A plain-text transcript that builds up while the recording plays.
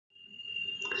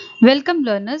Welcome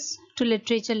learners to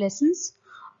Literature Lessons.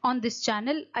 On this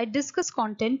channel, I discuss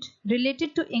content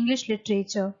related to English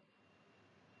literature.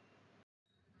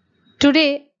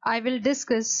 Today, I will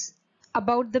discuss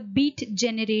about the Beat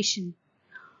generation,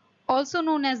 also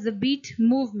known as the Beat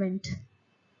movement.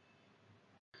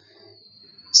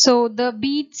 So, the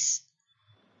Beats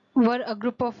were a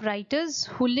group of writers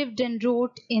who lived and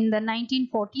wrote in the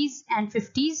 1940s and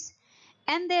 50s,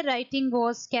 and their writing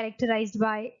was characterized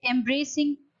by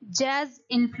embracing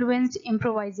jazz-influenced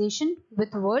improvisation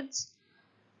with words.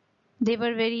 They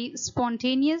were very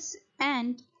spontaneous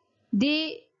and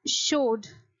they showed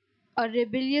a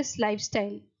rebellious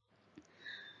lifestyle.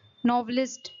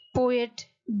 Novelist, poet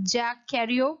Jack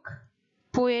Kerouac,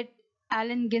 poet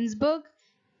Allen Ginsberg,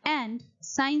 and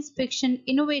science fiction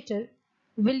innovator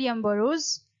William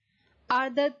Burroughs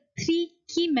are the three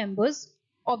key members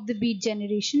of the Beat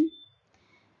generation.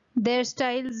 Their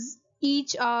styles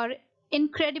each are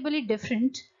incredibly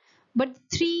different, but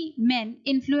the three men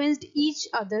influenced each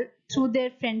other through their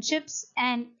friendships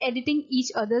and editing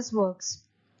each other's works.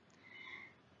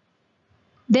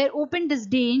 Their open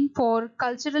disdain for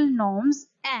cultural norms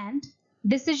and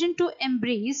decision to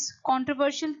embrace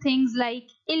controversial things like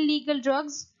illegal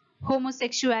drugs,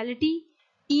 homosexuality,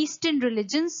 Eastern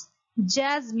religions,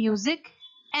 jazz music,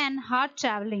 and hard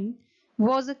traveling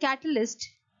was a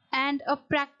catalyst and a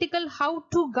practical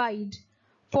how-to guide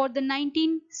for the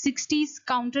 1960s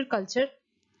counterculture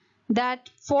that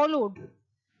followed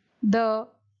the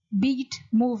Beat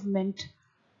movement.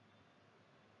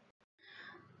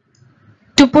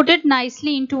 To put it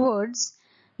nicely into words,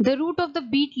 the root of the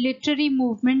Beat literary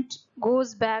movement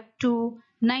goes back to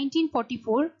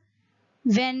 1944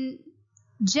 when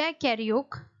Jack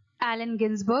Kerouac, Allen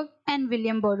Ginsberg, and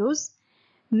William Burroughs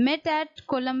met at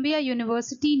Columbia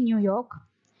University, New York.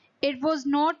 It was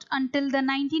not until the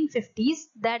 1950s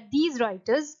that these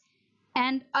writers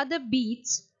and other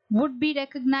beats would be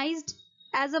recognized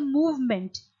as a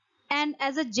movement and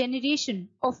as a generation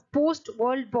of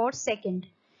post-World War II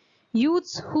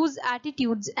youths whose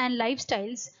attitudes and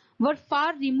lifestyles were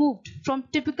far removed from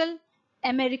typical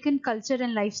American culture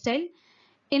and lifestyle.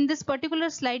 In this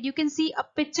particular slide, you can see a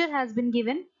picture has been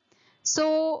given.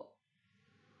 So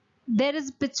there is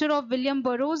a picture of William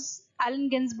Burroughs, Allen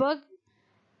Ginsberg,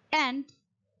 and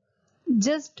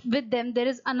just with them there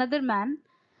is another man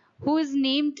who is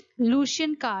named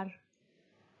Lucian Carr.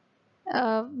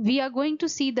 We are going to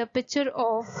see the picture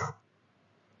of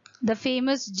the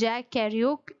famous Jack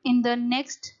Kerouac in the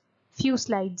next few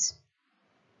slides.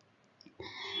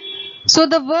 So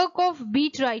the work of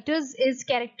beat writers is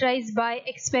characterized by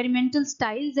experimental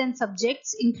styles and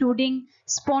subjects, including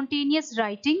spontaneous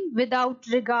writing without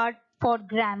regard for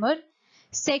grammar,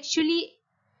 sexually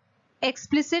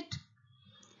explicit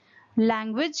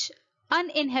language,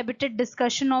 uninhibited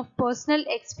discussion of personal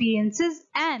experiences,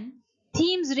 and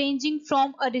themes ranging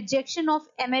from a rejection of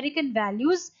American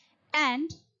values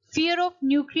and fear of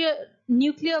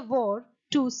nuclear war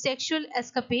to sexual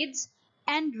escapades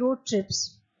and road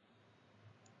trips.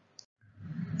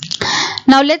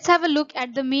 Now let's have a look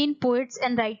at the main poets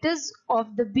and writers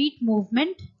of the Beat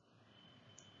movement.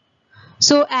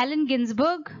 So Allen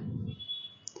Ginsberg,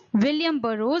 William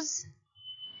Burroughs,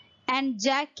 and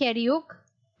Jack Kerouac,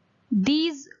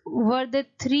 these were the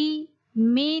three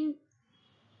main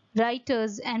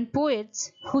writers and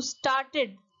poets who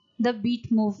started the Beat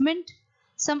movement.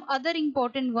 Some other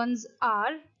important ones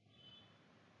are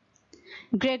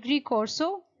Gregory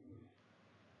Corso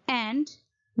and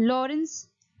Lawrence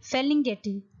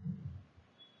Ferlinghetti.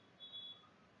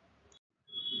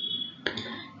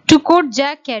 To quote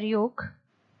Jack Kerouac,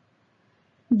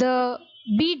 the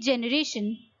Beat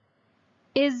generation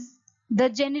is the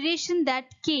generation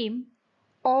that came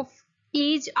of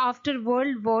age after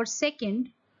World War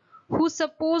II, who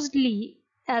supposedly,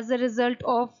 as a result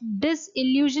of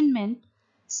disillusionment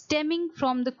stemming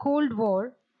from the Cold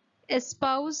War,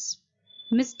 espouse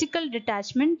mystical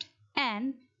detachment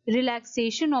and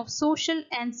relaxation of social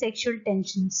and sexual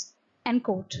tensions. End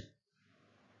quote.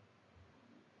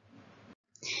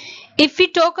 If we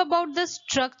talk about the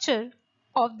structure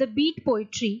of the beat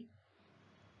poetry,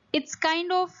 it's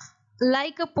kind of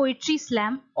like a poetry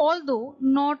slam, although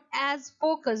not as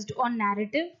focused on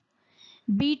narrative.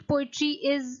 Beat poetry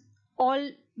is all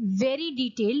very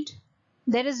detailed.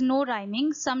 There is no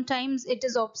rhyming. Sometimes it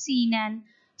is obscene and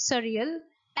surreal,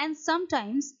 and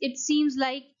sometimes it seems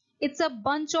like it's a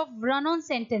bunch of run-on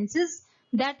sentences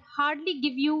that hardly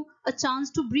give you a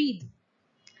chance to breathe.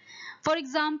 For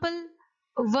example,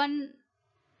 one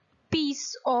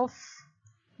piece of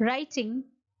writing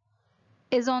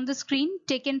is on the screen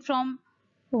taken from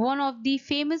one of the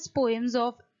famous poems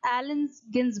of Allen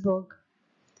Ginsberg.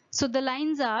 So the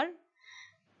lines are: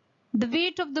 the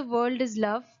weight of the world is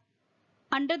love,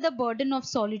 under the burden of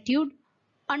solitude,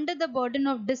 under the burden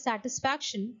of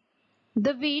dissatisfaction,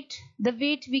 the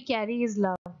weight we carry is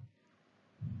love.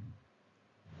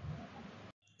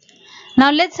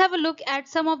 Now let's have a look at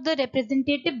some of the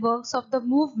representative works of the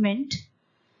movement.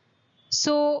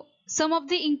 So some of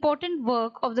the important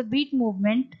work of the Beat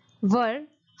movement were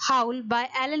Howl by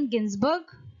Allen Ginsberg,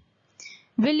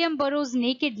 William Burroughs'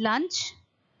 Naked Lunch,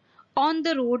 On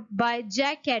the Road by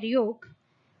Jack Kerouac,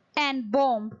 and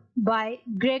Bomb by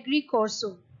Gregory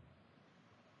Corso.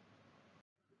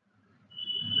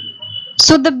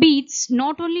 So the Beats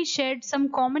not only shared some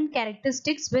common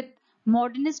characteristics with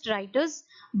modernist writers,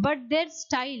 but their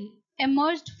style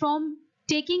emerged from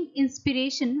taking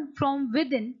inspiration from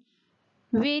within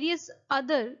various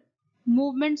other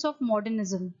movements of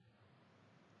modernism.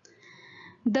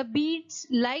 The Beats,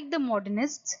 like the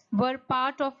modernists, were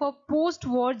part of a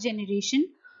post-war generation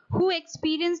who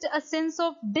experienced a sense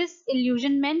of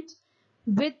disillusionment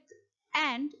with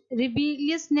and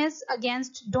rebelliousness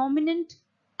against dominant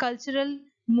cultural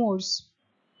mores.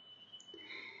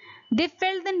 They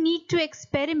felt the need to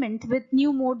experiment with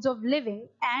new modes of living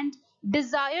and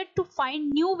desired to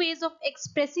find new ways of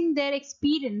expressing their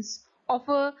experience of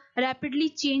a rapidly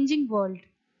changing world.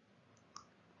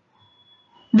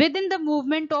 Within the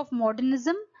movement of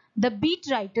modernism, the Beat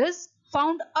writers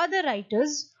found other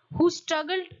writers who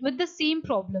struggled with the same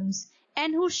problems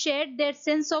and who shared their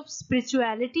sense of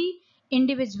spirituality,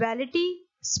 individuality,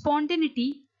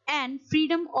 spontaneity, and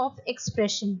freedom of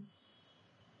expression.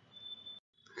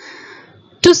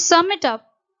 To sum it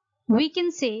up, we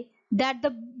can say that the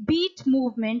Beat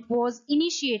movement was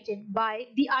initiated by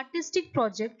the artistic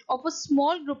project of a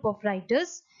small group of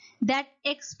writers that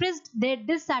expressed their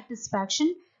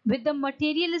dissatisfaction with the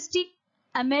materialistic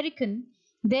American,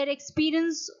 their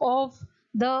experience of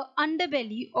the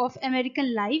underbelly of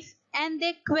American life, and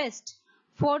their quest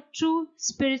for true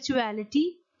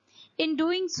spirituality. In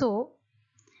doing so,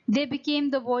 they became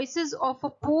the voices of a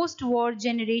post-war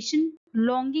generation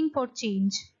longing for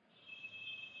change.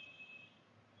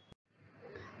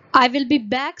 I will be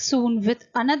back soon with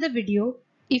another video.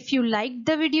 If you liked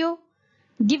the video,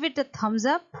 give it a thumbs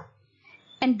up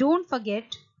and don't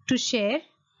forget to share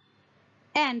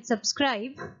and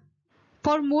subscribe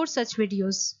for more such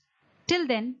videos. Till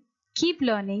then, keep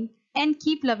learning and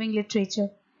keep loving literature.